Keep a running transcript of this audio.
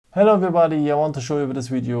Hello everybody, I want to show you with this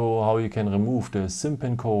video how you can remove the SIM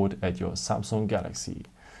pin code at your Samsung Galaxy.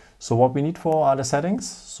 So what we need for are the settings.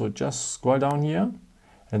 So just scroll down here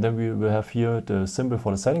and then we will have here the symbol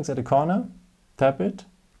for the settings at the corner. Tap it.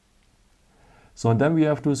 So and then we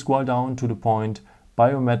have to scroll down to the point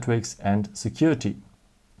biometrics and security.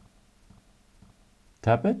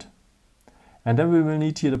 Tap it. And then we will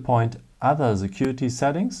need here the point other security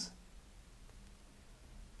settings.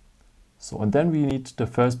 So, and then we need the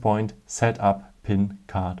first point, set up PIN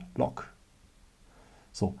card lock.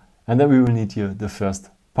 So, and then we will need here the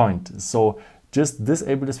first point. So just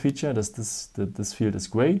disable this feature, this field is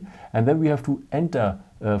gray. And then we have to enter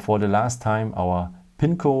for the last time our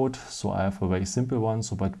PIN code. So I have a very simple one,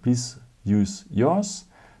 so but please use yours.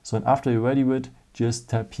 So and after you're ready with,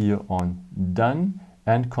 just tap here on done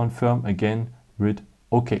and confirm again with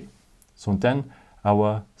OK. So then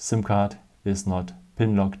our SIM card is not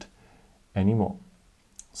PIN locked anymore.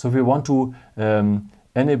 So if you want to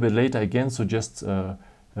enable it later again, so just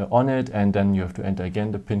on it and then you have to enter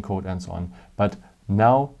again the PIN code and so on. But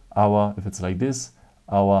now if it's like this,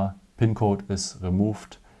 our PIN code is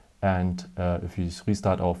removed, and if we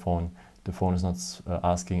restart our phone, the phone is not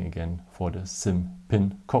asking again for the SIM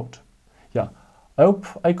PIN code. Yeah, I hope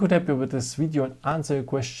I could help you with this video and answer your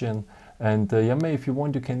question. And yeah, if you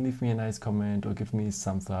want, you can leave me a nice comment or give me a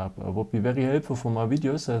thumbs up. It would be very helpful for my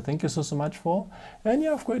videos. Thank you so much for. And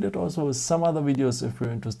yeah, I've created also some other videos if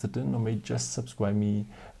you're interested in, or maybe just subscribe me.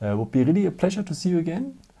 It would be really a pleasure to see you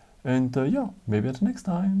again. And yeah, maybe until next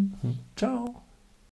time. Ciao.